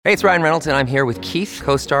Hey, it's Ryan Reynolds, and I'm here with Keith,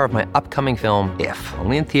 co-star of my upcoming film, If,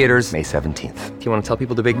 only in theaters May 17th. Do you want to tell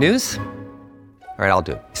people the big news? All right, I'll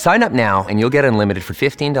do it. Sign up now and you'll get unlimited for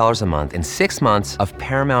 $15 a month and 6 months of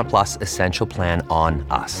Paramount Plus Essential Plan on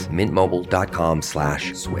us.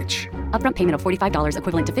 MintMobile.com/switch. Upfront payment of $45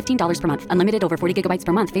 equivalent to $15 per month. Unlimited over 40 gigabytes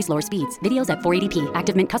per month. Face lower speeds. Videos at 480p.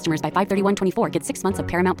 Active Mint customers by 531.24 get 6 months of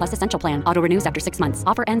Paramount Plus Essential Plan. Auto renews after 6 months.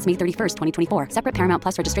 Offer ends May 31st, 2024. Separate Paramount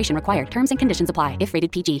Plus registration required. Terms and conditions apply if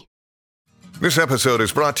rated PG. This episode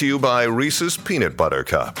is brought to you by Reese's Peanut Butter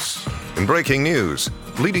Cups. In breaking news,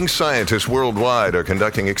 leading scientists worldwide are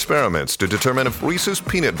conducting experiments to determine if Reese's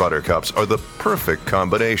Peanut Butter Cups are the perfect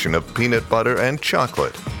combination of peanut butter and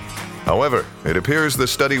chocolate. However, it appears the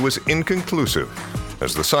study was inconclusive,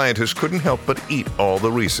 as the scientists couldn't help but eat all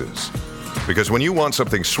the Reese's. Because when you want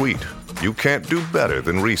something sweet, you can't do better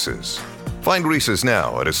than Reese's. Find Reese's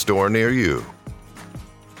now at a store near you.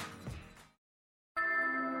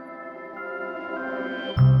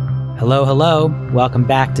 Hello, hello. Welcome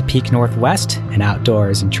back to Peak Northwest, an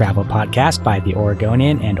outdoors and travel podcast by The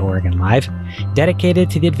Oregonian and Oregon Live, dedicated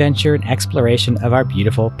to the adventure and exploration of our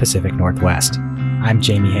beautiful Pacific Northwest. I'm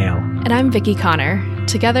Jamie Hale. And I'm Vicki Connor.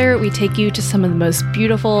 Together, we take you to some of the most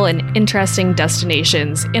beautiful and interesting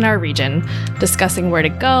destinations in our region, discussing where to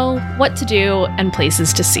go, what to do, and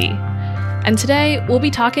places to see. And today, we'll be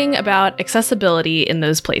talking about accessibility in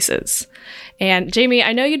those places. And Jamie,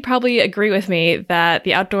 I know you'd probably agree with me that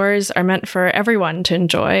the outdoors are meant for everyone to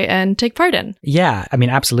enjoy and take part in. Yeah, I mean,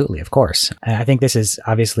 absolutely, of course. I think this is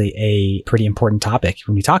obviously a pretty important topic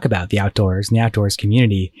when we talk about the outdoors and the outdoors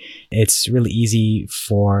community. It's really easy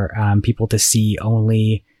for people to see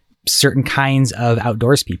only certain kinds of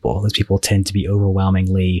outdoors people. Those people tend to be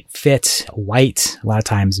overwhelmingly fit, white, a lot of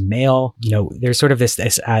times male. You know, there's sort of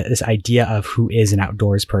this idea of who is an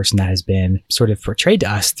outdoors person that has been sort of portrayed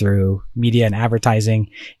to us through media and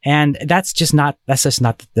advertising. And that's just not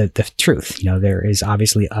the truth. You know, there is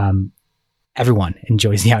obviously, everyone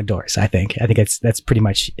enjoys the outdoors, I think. That's pretty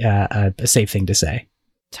much a safe thing to say.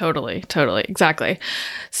 Totally. Exactly.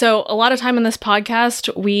 So a lot of time in this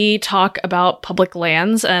podcast, we talk about public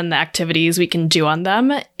lands and the activities we can do on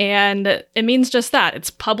them. And it means just that. It's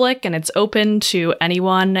public and it's open to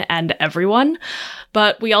anyone and everyone.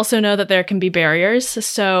 But we also know that there can be barriers.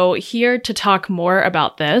 So here to talk more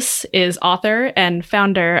about this is author and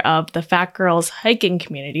founder of the Fat Girls hiking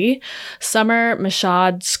community, Summer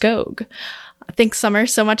Mashad Skog. Thanks, Summer,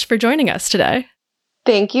 so much for joining us today.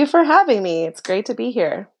 Thank you for having me. It's great to be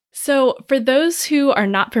here. So for those who are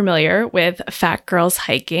not familiar with Fat Girls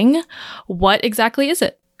Hiking, what exactly is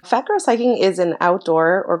it? Fat Girls Hiking is an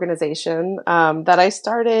outdoor organization that I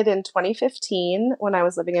started in 2015 when I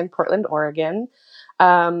was living in Portland, Oregon.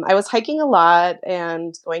 I was hiking a lot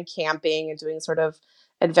and going camping and doing sort of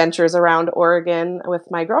adventures around Oregon with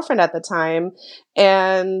my girlfriend at the time.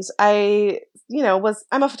 And I'm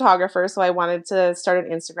a photographer, so I wanted to start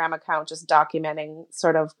an Instagram account just documenting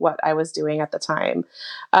sort of what I was doing at the time.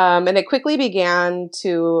 And it quickly began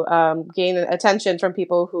to gain attention from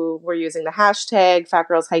people who were using the hashtag Fat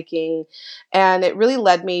Girls Hiking. And it really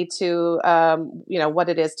led me to, what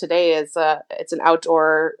it is today is it's an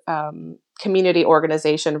outdoor community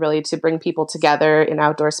organization, really to bring people together in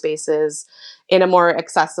outdoor spaces in a more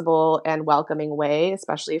accessible and welcoming way,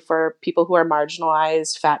 especially for people who are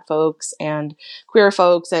marginalized, fat folks and queer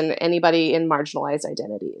folks and anybody in marginalized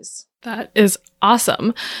identities. That is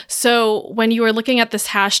awesome. So when you were looking at this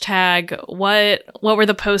hashtag, what were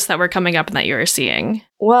the posts that were coming up and that you were seeing?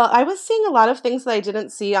 Well, I was seeing a lot of things that I didn't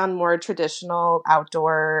see on more traditional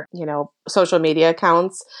outdoor, social media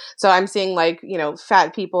accounts. So I'm seeing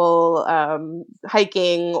fat people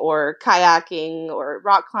hiking or kayaking or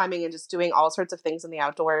rock climbing and just doing all sorts of things in the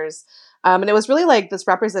outdoors. And it was really like this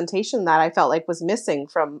representation that I felt like was missing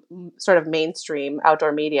from sort of mainstream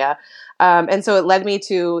outdoor media. And so it led me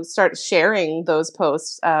to start sharing those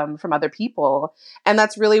posts from other people. And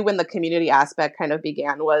that's really when the community aspect kind of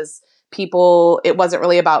began, was it wasn't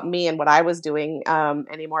really about me and what I was doing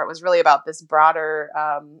anymore. It was really about this broader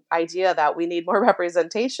idea that we need more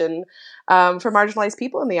representation for marginalized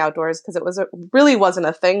people in the outdoors, because really wasn't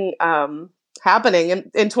a thing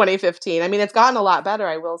happening in 2015. I mean, it's gotten a lot better,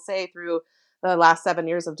 I will say, through the last 7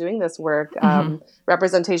 years of doing this work.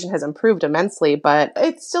 Representation has improved immensely, but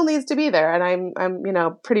it still needs to be there. And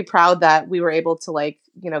I'm pretty proud that we were able to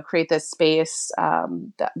create this space,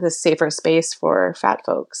 this safer space for fat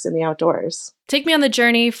folks in the outdoors. Take me on the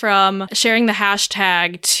journey from sharing the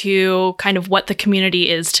hashtag to kind of what the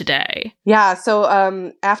community is today. Yeah.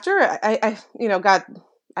 So after I got,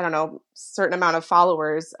 certain amount of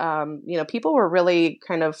followers, people were really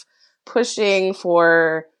kind of pushing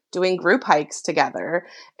for doing group hikes together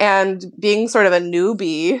and being sort of a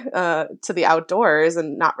newbie to the outdoors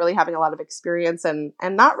and not really having a lot of experience and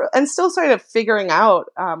still sort of figuring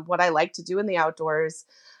out what I like to do in the outdoors.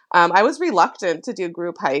 I was reluctant to do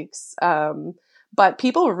group hikes, but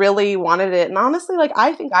people really wanted it. And honestly, like,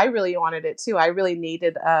 I think I really wanted it too. I really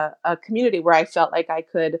needed a community where I felt like I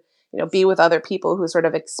could, be with other people who sort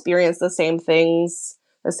of experience the same things,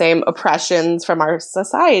 the same oppressions from our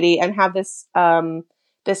society, and have this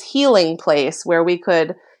this healing place where we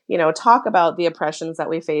could, talk about the oppressions that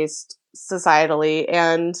we faced societally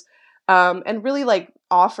and really like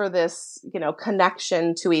offer this,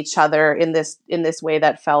 connection to each other in this way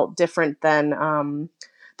that felt different than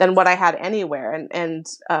what I had anywhere. And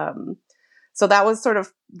so that was sort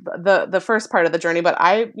of the first part of the journey, but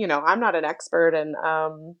I'm not an expert, and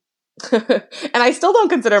and I still don't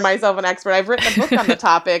consider myself an expert. I've written a book on the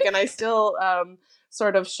topic, and I still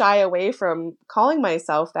sort of shy away from calling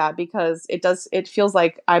myself that because it feels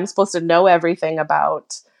like I'm supposed to know everything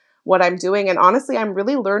about what I'm doing. And honestly, I'm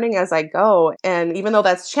really learning as I go. And even though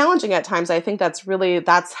that's challenging at times, I think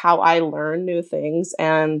that's how I learn new things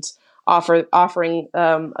and offering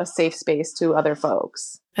a safe space to other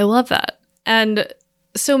folks. I love that. And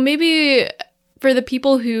so maybe for the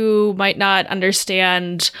people who might not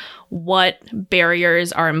understand what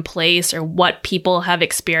barriers are in place or what people have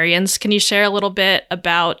experienced, can you share a little bit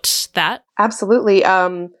about that? Absolutely.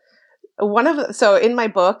 So in my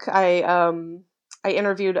book, I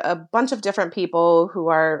interviewed a bunch of different people who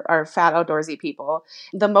are fat outdoorsy people.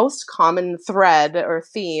 The most common thread or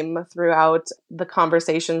theme throughout the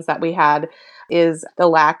conversations that we had is the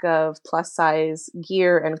lack of plus size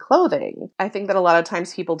gear and clothing. I think that a lot of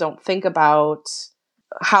times people don't think about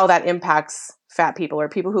how that impacts fat people or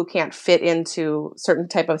people who can't fit into certain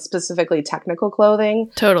type of specifically technical clothing.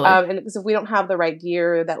 Totally. And because if we don't have the right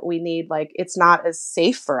gear that we need, like, it's not as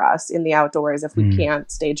safe for us in the outdoors if we can't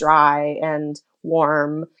stay dry and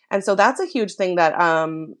warm. And so that's a huge thing that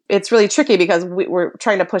it's really tricky because we're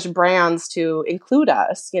trying to push brands to include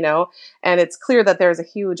us, and it's clear that there's a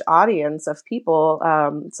huge audience of people.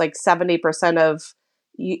 It's like 70% of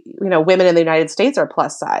women in the United States are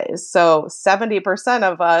plus size. So 70%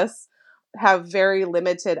 of us have very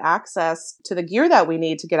limited access to the gear that we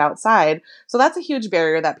need to get outside. So that's a huge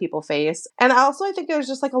barrier that people face. And also, I think there's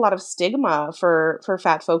just like a lot of stigma for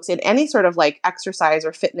fat folks in any sort of like exercise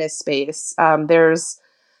or fitness space. There's,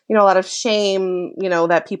 a lot of shame,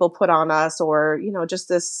 that people put on us, or, just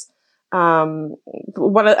this, one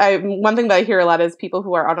thing that I hear a lot is people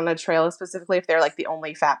who are out on a trail, specifically if they're like the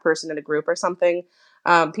only fat person in a group or something,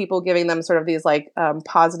 people giving them sort of these like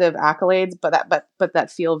positive accolades, but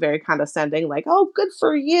that feel very condescending, like, oh, good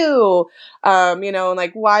for you, and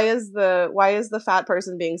like, why is the fat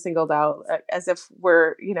person being singled out, as if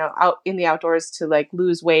we're out in the outdoors to like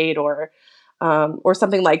lose weight or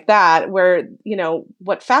something like that, where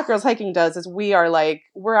what Fat Girls Hiking does is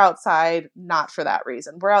we're outside not for that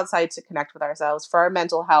reason. We're outside to connect with ourselves, for our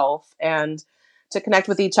mental health, and to connect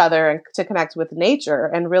with each other and to connect with nature,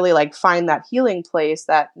 and really like find that healing place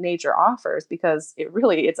that nature offers, because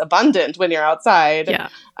it's abundant when you're outside. Yeah.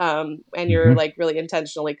 And you're like really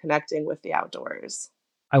intentionally connecting with the outdoors.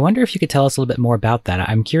 I wonder if you could tell us a little bit more about that.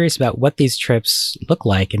 I'm curious about what these trips look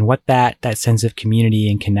like and what that sense of community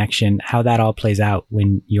and connection, how that all plays out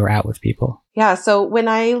when you're out with people. Yeah. So when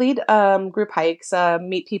I lead group hikes,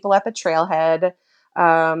 meet people at the trailhead,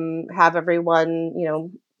 have everyone,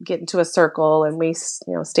 get into a circle, and we,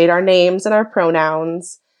 state our names and our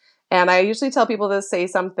pronouns. And I usually tell people to say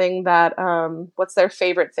something that, what's their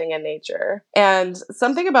favorite thing in nature? And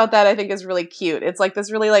something about that I think is really cute. It's like this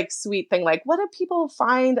really like sweet thing. Like, what do people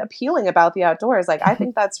find appealing about the outdoors? Like, I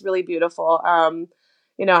think that's really beautiful. I'm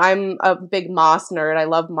a big moss nerd. I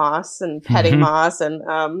love moss and petting moss. And,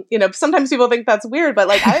 sometimes people think that's weird, but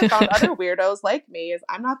like, I have found other weirdos like me.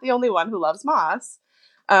 I'm not the only one who loves moss.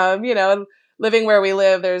 Living where we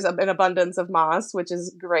live, there's an abundance of moss, which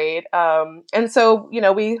is great. And so,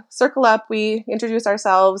 we circle up, we introduce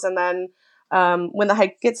ourselves, and then when the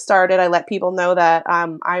hike gets started, I let people know that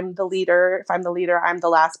I'm the leader. If I'm the leader, I'm the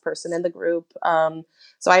last person in the group.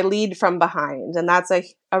 So I lead from behind, and that's a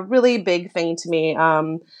really big thing to me.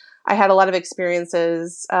 I had a lot of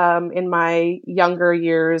experiences in my younger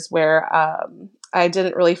years where I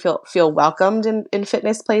didn't really feel welcomed in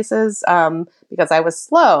fitness places because I was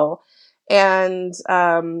slow. And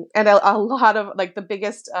a lot of like the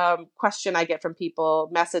biggest question I get from people,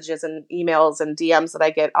 messages and emails and DMs that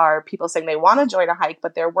I get, are people saying they want to join a hike,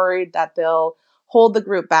 but they're worried that they'll hold the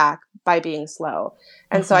group back by being slow.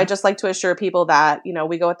 And so I just like to assure people that,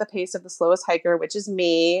 we go at the pace of the slowest hiker, which is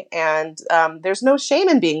me. And there's no shame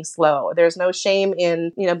in being slow. There's no shame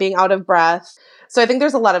in, being out of breath. So I think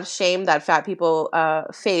there's a lot of shame that fat people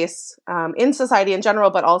face in society in general,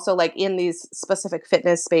 but also like in these specific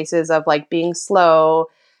fitness spaces of like being slow.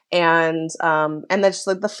 And then just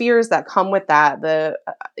like the fears that come with that,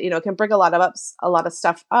 can bring a lot of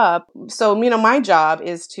stuff up. So, my job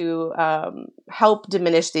is to help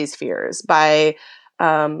diminish these fears by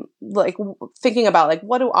thinking about like,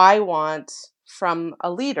 what do I want from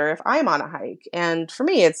a leader if I'm on a hike? And for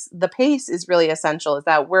me, it's the pace is really essential, is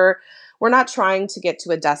that we're not trying to get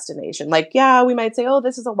to a destination. Like, yeah, we might say, oh,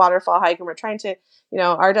 this is a waterfall hike and we're trying to,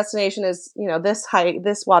 our destination is, this hike,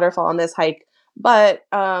 this waterfall on this hike. But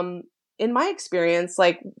in my experience,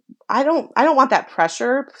 like I don't want that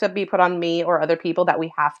pressure to be put on me or other people that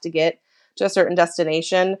we have to get to a certain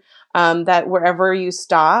destination. That wherever you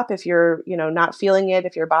stop, if you're not feeling it,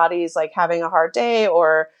 if your body's like having a hard day,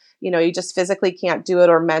 or you just physically can't do it,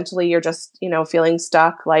 or mentally you're just feeling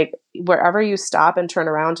stuck, like wherever you stop and turn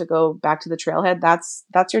around to go back to the trailhead,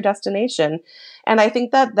 that's your destination. And I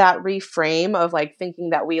think that reframe of like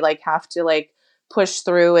thinking that we like have to like push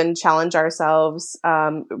through and challenge ourselves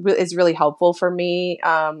is really helpful for me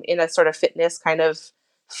in a sort of fitness kind of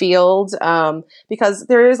field, because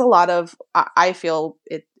there is a lot of, I feel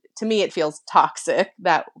it, to me, it feels toxic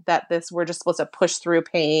that we're just supposed to push through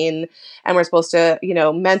pain, and we're supposed to,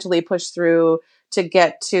 mentally push through to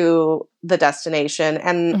get to the destination.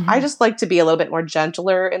 And I just like to be a little bit more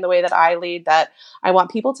gentler in the way that I lead, that I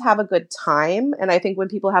want people to have a good time. And I think when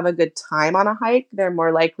people have a good time on a hike, they're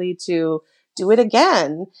more likely to do it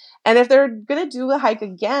again. And if they're going to do the hike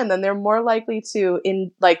again, then they're more likely to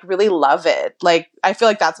really love it. Like, I feel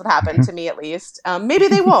like that's what happened to me, at least. Maybe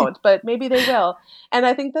they won't, but maybe they will. And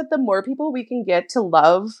I think that the more people we can get to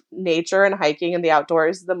love nature and hiking and the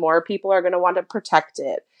outdoors, the more people are going to want to protect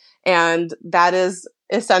it. And that is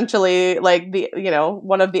essentially like the,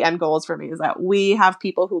 one of the end goals for me, is that we have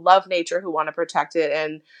people who love nature, who want to protect it,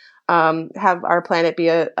 and have our planet be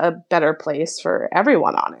a better place for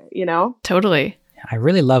everyone on it, Totally. I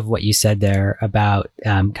really love what you said there about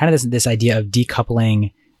kind of this idea of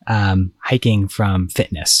decoupling hiking from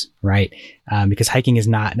fitness, right? Because hiking is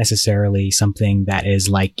not necessarily something that is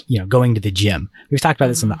like, going to the gym. We've talked about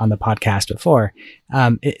this on the podcast before.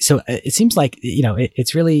 So it seems like,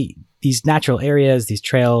 it's really these natural areas, these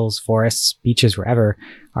trails, forests, beaches, wherever,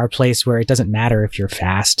 are a place where it doesn't matter if you're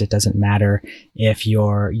fast. It doesn't matter if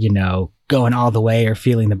you're, going all the way or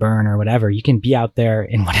feeling the burn or whatever. You can be out there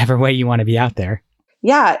in whatever way you want to be out there.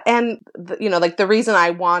 Yeah. And, the reason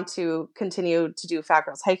I want to continue to do Fat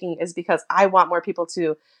Girls Hiking is because I want more people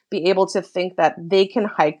to be able to think that they can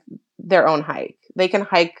hike their own hike. They can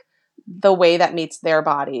hike the way that meets their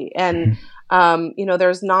body. And,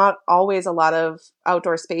 there's not always a lot of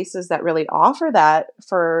outdoor spaces that really offer that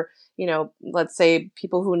for, let's say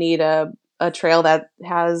people who need a trail that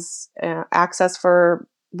has access for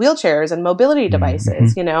wheelchairs and mobility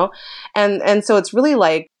devices, and so it's really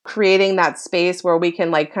like creating that space where we can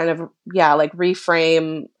like kind of,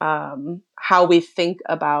 reframe how we think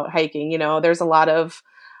about hiking. There's a lot of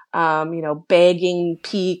bagging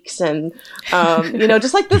peaks and,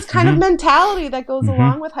 just like this kind of mentality that goes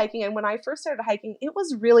along with hiking. And when I first started hiking, it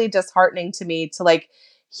was really disheartening to me to like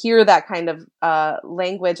hear that kind of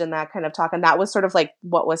language and that kind of talk. And that was sort of like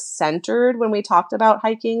what was centered when we talked about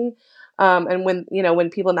hiking. And when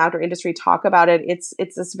people in the outdoor industry talk about it, it's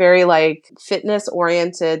this very like fitness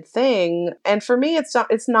oriented thing. And for me,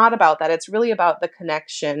 it's not about that. It's really about the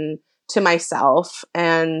connection to myself.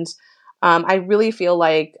 And I really feel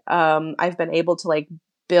like I've been able to like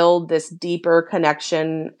build this deeper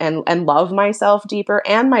connection and love myself deeper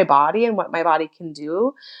and my body and what my body can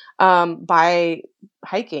do by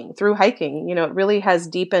through hiking. It really has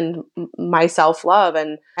deepened my self-love.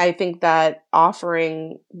 And I think that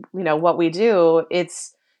offering, what we do,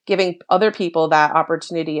 it's giving other people that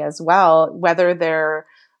opportunity as well, whether they're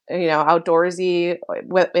outdoorsy,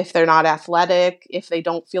 if they're not athletic, if they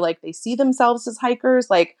don't feel like they see themselves as hikers.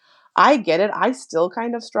 Like, I get it. I still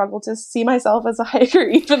kind of struggle to see myself as a hiker,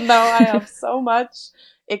 even though I have so much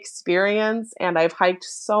experience and I've hiked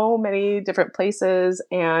so many different places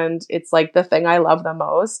and it's like the thing I love the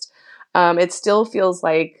most. It still feels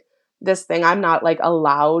like this thing I'm not like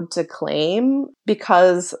allowed to claim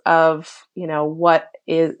because of, what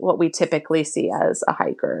we typically see as a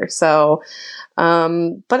hiker. So,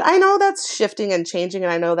 but I know that's shifting and changing.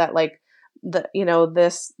 And I know that like,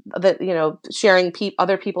 sharing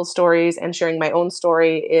other people's stories and sharing my own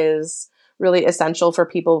story is really essential for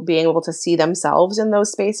people being able to see themselves in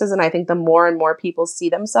those spaces. And I think the more and more people see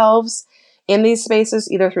themselves in these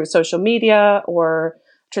spaces, either through social media or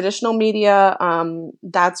traditional media,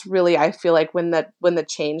 that's really, I feel like, when the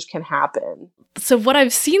change can happen. So what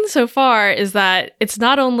I've seen so far is that it's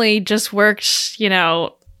not only just worked,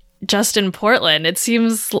 just in Portland. It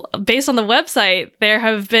seems, based on the website, there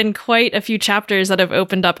have been quite a few chapters that have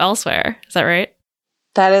opened up elsewhere. Is that right?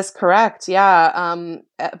 That is correct. Yeah.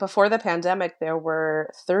 Before the pandemic, there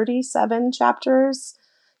were 37 chapters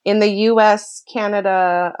in the US,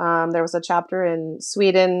 Canada. There was a chapter in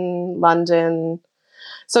Sweden, London.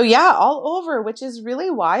 So yeah, all over, which is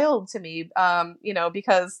really wild to me.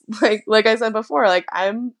 Because like I said before,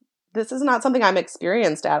 this is not something I'm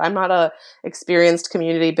experienced at. I'm not a experienced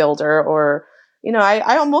community builder, or,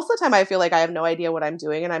 I most of the time I feel like I have no idea what I'm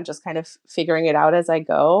doing and I'm just kind of figuring it out as I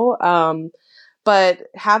go. But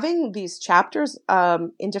having these chapters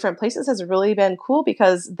in different places has really been cool,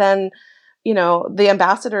 because then, the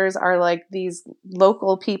ambassadors are like these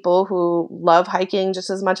local people who love hiking just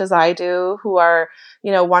as much as I do, who are,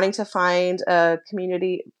 wanting to find a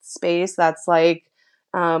community space that's like,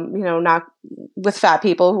 not with fat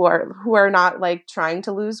people who are not like trying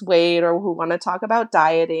to lose weight or who want to talk about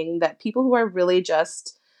dieting, that people who are really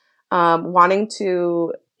just wanting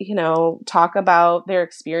to, talk about their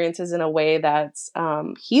experiences in a way that's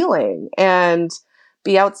healing and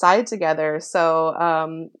be outside together.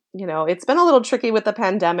 So, it's been a little tricky with the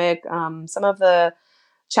pandemic. Some of the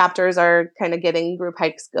chapters are kind of getting group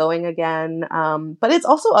hikes going again. But it's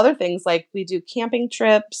also other things, like we do camping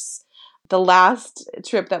trips. The last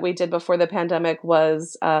trip that we did before the pandemic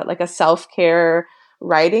was like a self-care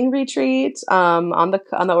riding retreat on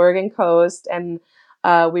the Oregon coast, and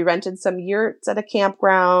we rented some yurts at a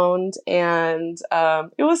campground, and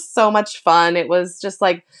it was so much fun. It was just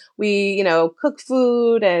like we, cook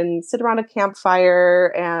food and sit around a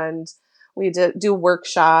campfire, and we do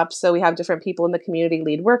workshops. So we have different people in the community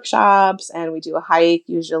lead workshops, and we do a hike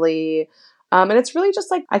usually. And it's really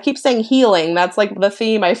just like, I keep saying healing. That's like the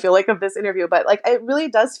theme, I feel like, of this interview. But like, it really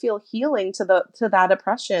does feel healing to that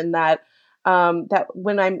oppression, that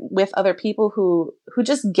when I'm with other people who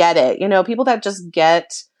just get it, people that just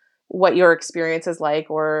get what your experience is like,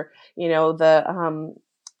 or,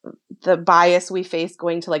 the bias we face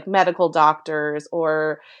going to like medical doctors,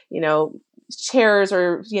 or, chairs,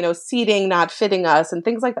 or, seating not fitting us and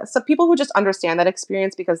things like that. So people who just understand that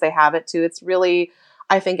experience because they have it too. It's really,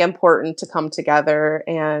 I think, important to come together,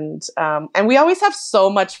 and we always have so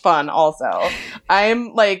much fun also.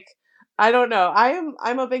 I'm like, I don't know.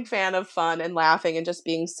 I'm a big fan of fun and laughing and just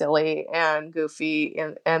being silly and goofy,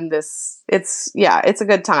 and it's a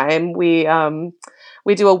good time. We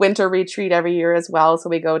do a winter retreat every year as well. So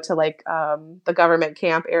we go to like the government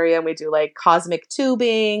camp area, and we do like cosmic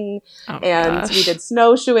tubing, and we did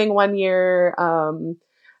snowshoeing one year.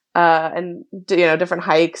 And different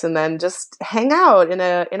hikes, and then just hang out in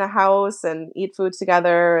a house and eat food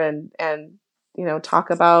together, and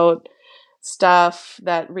talk about stuff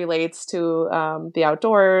that relates to the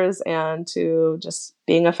outdoors and to just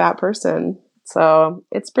being a fat person. So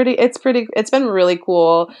it's been really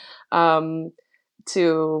cool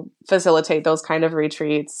to facilitate those kind of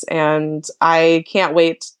retreats, and I can't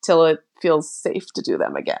wait till it feels safe to do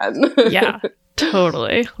them again. Yeah.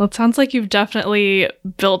 Totally. Well, it sounds like you've definitely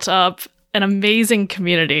built up an amazing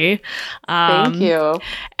community. Thank you.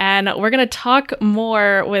 And we're going to talk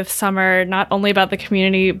more with Summer, not only about the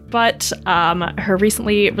community, but her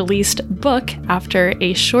recently released book after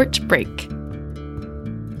a short break.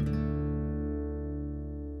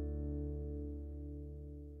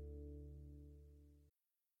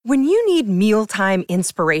 When you need mealtime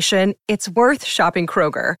inspiration, it's worth shopping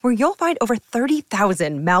Kroger, where you'll find over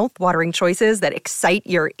 30,000 mouth-watering choices that excite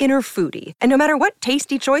your inner foodie. And no matter what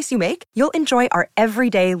tasty choice you make, you'll enjoy our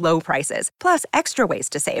everyday low prices, plus extra ways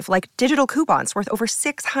to save, like digital coupons worth over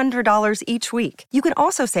 $600 each week. You can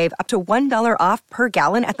also save up to $1 off per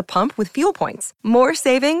gallon at the pump with fuel points. More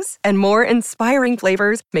savings and more inspiring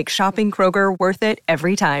flavors make shopping Kroger worth it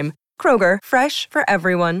every time. Kroger, fresh for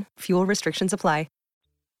everyone. Fuel restrictions apply.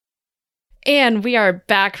 And we are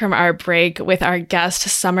back from our break with our guest,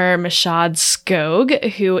 Summer Meshad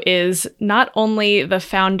Skog, who is not only the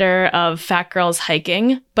founder of Fat Girls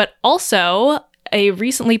Hiking, but also a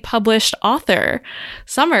recently published author.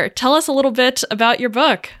 Summer, tell us a little bit about your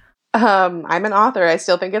book. I'm an author. I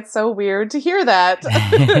still think it's so weird to hear that.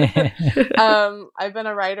 I've been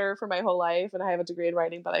a writer for my whole life, and I have a degree in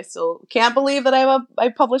writing, but I still can't believe that I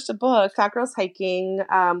published a book, Fat Girls Hiking.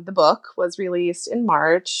 The book was released in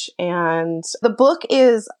March, and the book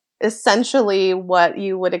is essentially what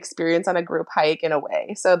you would experience on a group hike in a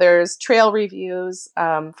way. So there's trail reviews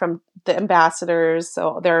from the ambassadors.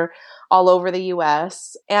 So they're all over the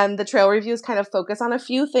US. And the trail reviews kind of focus on a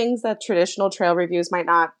few things that traditional trail reviews might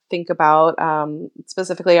not think about.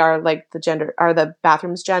 Specifically, are the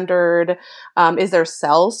bathrooms gendered? Is there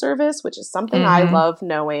cell service, which is something I love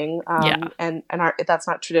knowing. And that's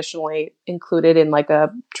not traditionally included in like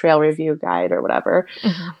a trail review guide or whatever.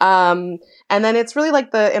 And then it's really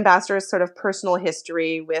like the ambassador's sort of personal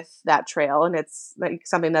history with that trail, and it's like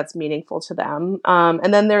something that's meaningful to them.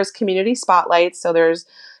 And then there's community spotlights. So there's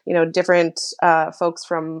different folks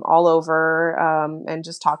from all over, and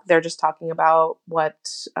they're just talking about what,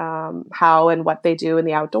 how and what they do in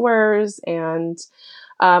the outdoors. And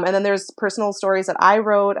then there's personal stories that I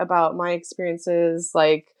wrote about my experiences,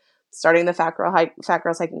 like starting the Fat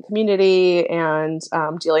Girls Hiking community, and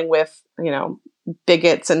dealing with,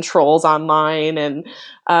 bigots and trolls online. And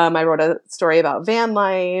I wrote a story about van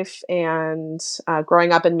life and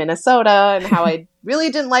growing up in Minnesota and how I really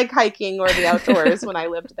didn't like hiking or the outdoors when I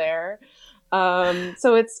lived there.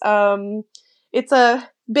 So it's a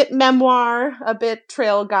bit memoir, a bit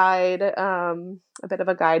trail guide, a bit of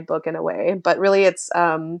a guidebook in a way. But really, it's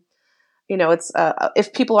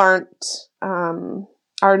if people are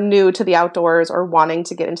new to the outdoors or wanting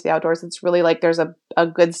to get into the outdoors, it's really like there's a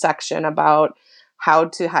good section about how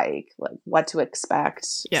to hike, like what to expect,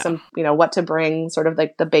 what to bring, sort of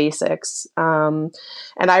like the basics. And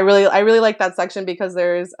I really like that section because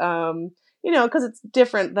there's, because it's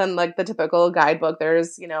different than like the typical guidebook.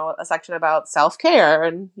 There's, a section about self-care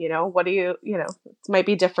and, what do it might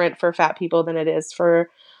be different for fat people than it is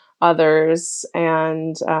for others.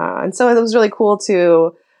 And so it was really cool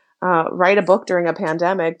to write a book during a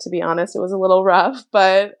pandemic. To be honest, it was a little rough,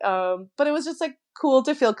 but it was just like cool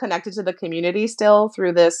to feel connected to the community still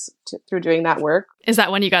through doing that work. Is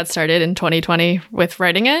that when you got started in 2020 with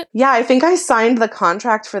writing it? Yeah, I think I signed the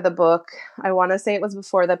contract for the book. I want to say it was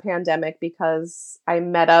before the pandemic because I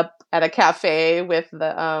met up at a cafe with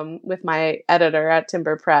with my editor at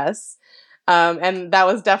Timber Press. And that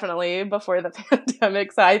was definitely before the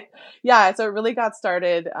pandemic. So so it really got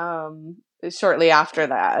started shortly after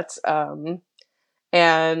that.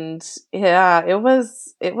 And yeah, the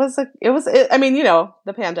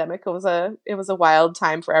pandemic, it was a wild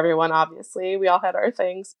time for everyone. Obviously, we all had our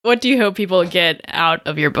things. What do you hope people get out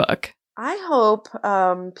of your book? I hope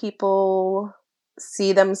people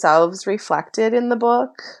see themselves reflected in the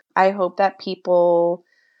book. I hope that people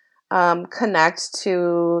connect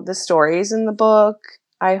to the stories in the book.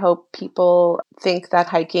 I hope people think that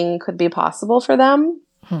hiking could be possible for them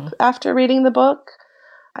after reading the book.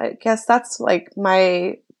 I guess that's like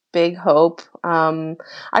my big hope. I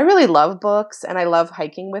really love books, and I love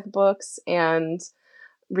hiking with books and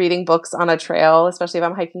reading books on a trail, especially if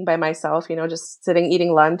I'm hiking by myself, just sitting,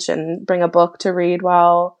 eating lunch and bring a book to read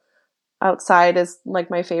while outside is like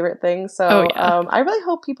my favorite thing. So I really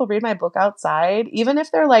hope people read my book outside, even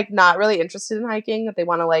if they're like not really interested in hiking, if they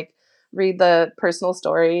want to like read the personal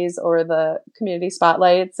stories or the community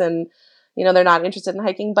spotlights, and they're not interested in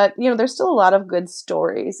hiking, but there's still a lot of good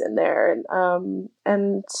stories in there.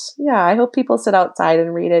 And I hope people sit outside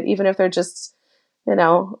and read it, even if they're just,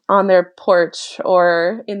 on their porch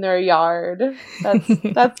or in their yard.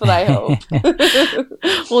 That's what I hope.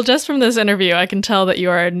 Well, just from this interview, I can tell that you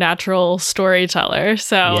are a natural storyteller.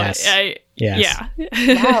 So yes. Yeah.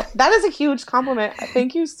 Wow, that is a huge compliment.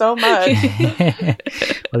 Thank you so much.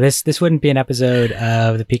 Well, this wouldn't be an episode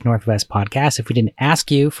of the Peak Northwest podcast if we didn't ask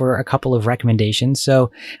you for a couple of recommendations.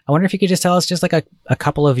 So I wonder if you could just tell us just like a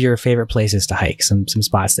couple of your favorite places to hike, some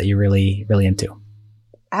spots that you're really, really into.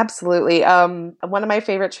 Absolutely. One of my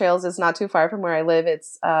favorite trails is not too far from where I live.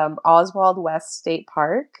 It's Oswald West State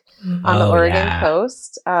Park on the Oregon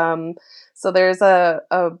coast. So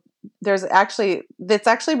it's actually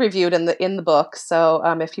reviewed in the book. So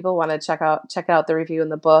if people want to check out the review in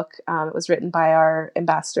the book, it was written by our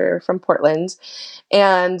ambassador from Portland.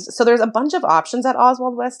 And so there's a bunch of options at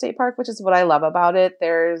Oswald West State Park, which is what I love about it.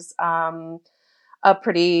 There's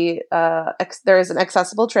there's an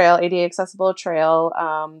accessible trail, ADA accessible trail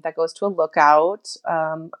that goes to a lookout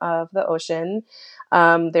of the ocean.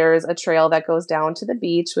 There's a trail that goes down to the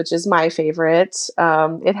beach, which is my favorite.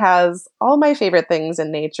 It has all my favorite things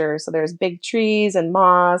in nature. So there's big trees and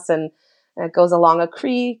moss, and it goes along a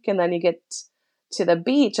creek, and then you get to the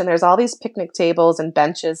beach, and there's all these picnic tables and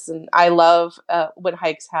benches. And I love when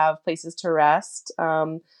hikes have places to rest.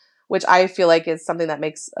 which I feel like is something that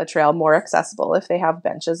makes a trail more accessible if they have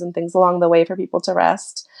benches and things along the way for people to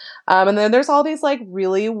rest. And then there's all these like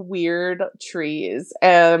really weird trees.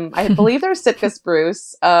 I believe they're Sitka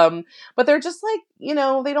spruce, but they're just like, you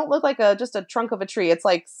know, they don't look like just a trunk of a tree. It's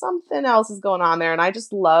like something else is going on there. And I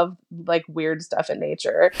just love like weird stuff in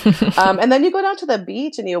nature. And then you go down to the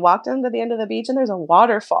beach and you walk down to the end of the beach and there's a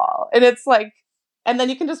waterfall. And it's like, and then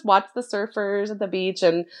you can just watch the surfers at the beach.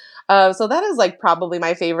 And so that is like probably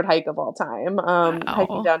my favorite hike of all time.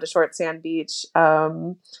 Hiking down to Short Sand Beach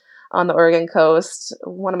on the Oregon coast,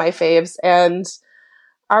 one of my faves. And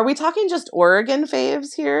are we talking just Oregon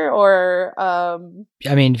faves here or? I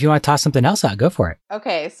mean, if you want to toss something else out, go for it.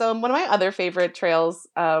 Okay. So one of my other favorite trails,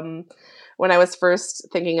 when I was first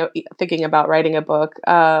thinking about writing a book,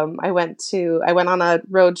 I went on a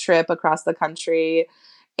road trip across the country.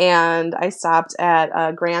 And I stopped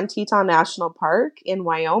at Grand Teton National Park in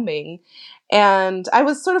Wyoming. And I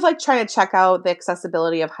was sort of like trying to check out the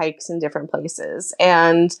accessibility of hikes in different places.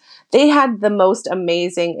 And they had the most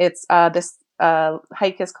amazing, this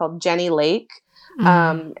hike is called Jenny Lake.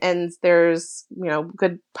 And there's, you know,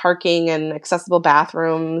 good parking and accessible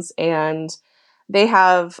bathrooms. And they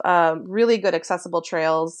have really good accessible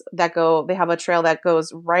trails they have a trail that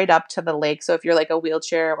goes right up to the lake. So if you're like a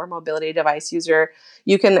wheelchair or mobility device user,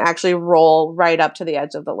 you can actually roll right up to the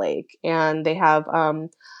edge of the lake. And they have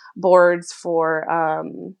boards for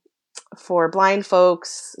blind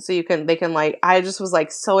folks. So they can like, I just was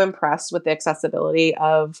like so impressed with the accessibility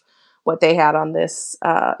of what they had on this,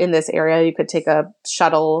 in this area. You could take a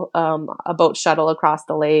boat shuttle across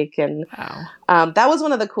the lake. And that was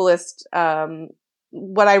one of the coolest,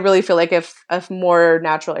 what I really feel like if more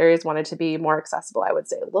natural areas wanted to be more accessible, I would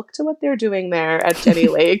say, look to what they're doing there at Jenny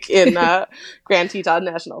Lake in Grand Teton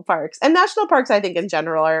National Parks. And national parks, I think in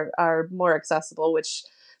general are more accessible,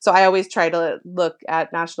 so I always try to look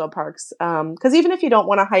at national parks. Cause even if you don't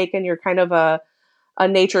want to hike and you're kind of a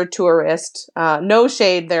nature tourist, no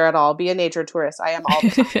shade there at all, be a nature tourist. I am all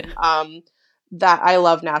the time. That I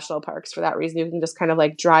love national parks for that reason. You can just kind of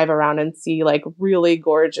like drive around and see like really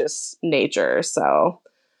gorgeous nature. So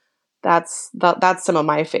that's some of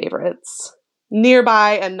my favorites.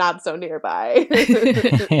 Nearby and not so nearby.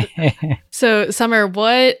 So Summer,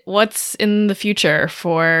 what's in the future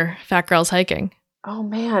for Fat Girls Hiking? Oh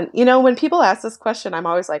man, you know, when people ask this question, I'm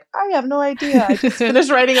always like, I have no idea. I just finished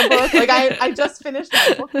writing a book. Like I just finished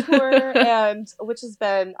my book tour, which has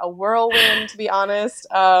been a whirlwind, to be honest.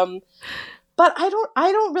 But I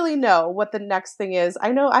don't really know what the next thing is.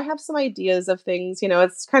 I know I have some ideas of things. You know,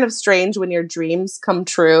 it's kind of strange when your dreams come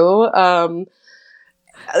true.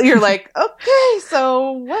 You're like, okay,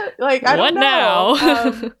 so what? Like, I don't know. What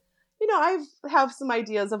now? You know, I have some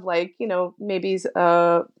ideas of like, you know, maybe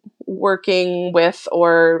working with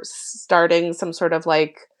or starting some sort of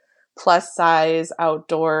like plus size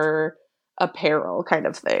outdoor apparel kind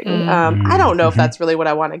of thing. I don't know if that's really what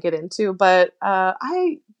I want to get into, but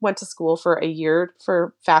I went to school for a year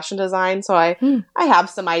for fashion design. So I have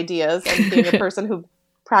some ideas, and being a person who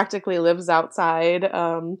practically lives outside,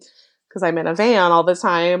 because I'm in a van all the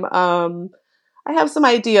time. I have some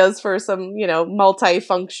ideas for some, you know,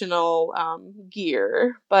 multifunctional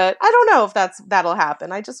gear, but I don't know if that'll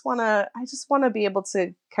happen. I just want to be able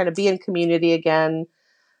to kind of be in community again,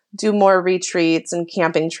 do more retreats and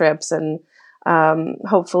camping trips, and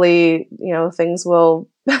hopefully, you know, things will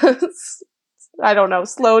I don't know,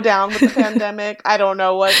 slow down with the pandemic. I don't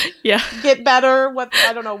know get better.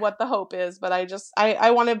 I don't know what the hope is, but I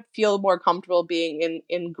want to feel more comfortable being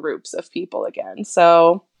in groups of people again.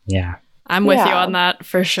 So yeah. I'm with you on that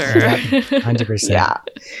for sure. 100%. Yeah.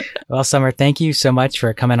 Well, Summer, thank you so much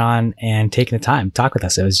for coming on and taking the time to talk with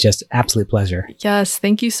us. It was just absolute pleasure. Yes,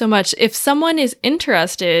 thank you so much. If someone is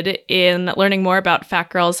interested in learning more about Fat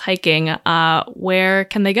Girls Hiking, where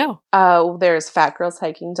can they go? There's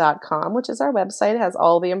fatgirlshiking.com, which is our website. It has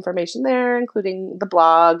all the information there, including the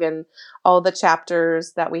blog and all the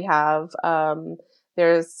chapters that we have.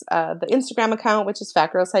 There's the Instagram account, which is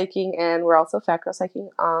Fat Girls Hiking, and we're also Fat Girls Hiking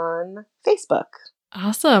on Facebook.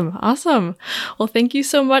 Awesome. Well, thank you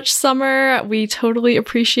so much, Summer. We totally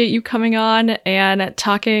appreciate you coming on and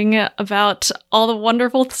talking about all the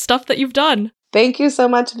wonderful stuff that you've done. Thank you so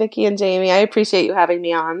much, Vicki and Jamie. I appreciate you having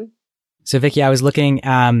me on. So, Vicki, I was looking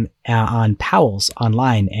on Powell's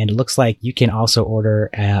online, and it looks like you can also order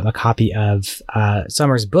a copy of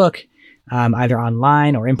Summer's book, either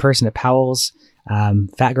online or in person at Powell's.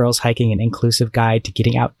 Fat Girls Hiking, an inclusive guide to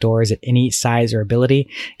getting outdoors at any size or ability.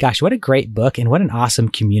 Gosh, what a great book, and what an awesome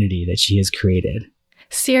community that she has created.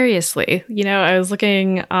 Seriously, I was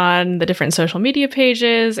looking on the different social media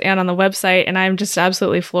pages and on the website, and I'm just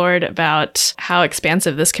absolutely floored about how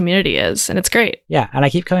expansive this community is. And it's great. Yeah. And I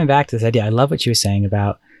keep coming back to this idea. I love what you were saying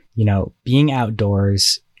about, being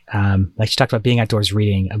outdoors. Like she talked about being outdoors,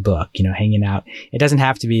 reading a book, hanging out. It doesn't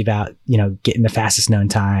have to be about, getting the fastest known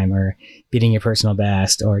time or beating your personal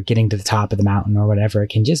best or getting to the top of the mountain or whatever. It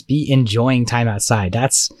can just be enjoying time outside.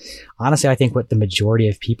 That's honestly, I think, what the majority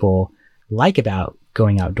of people like about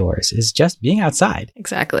going outdoors is just being outside.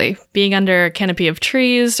 Exactly. Being under a canopy of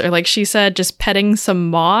trees, or like she said, just petting some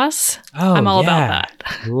moss. Oh, I'm all about that.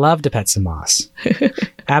 Love to pet some moss.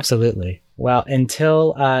 Absolutely. Well,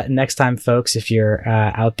 until next time, folks, if you're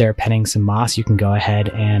out there petting some moss, you can go ahead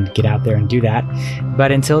and get out there and do that.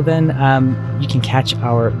 But until then, you can catch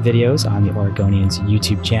our videos on the Oregonians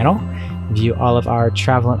YouTube channel. View all of our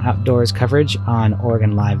travel and outdoors coverage on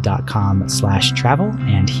OregonLive.com/travel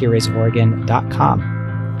and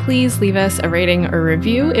HereIsOregon.com. Please leave us a rating or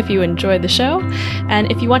review if you enjoyed the show. And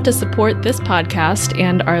if you want to support this podcast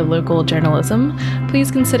and our local journalism,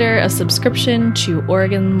 please consider a subscription to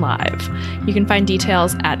Oregon Live. You can find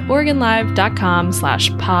details at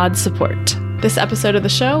OregonLive.com/pod support. This episode of the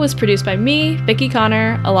show was produced by me, Vicki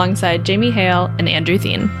Connor, alongside Jamie Hale and Andrew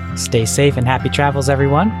Thien. Stay safe and happy travels,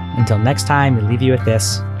 everyone. Until next time, we leave you with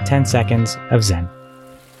this 10 seconds of Zen.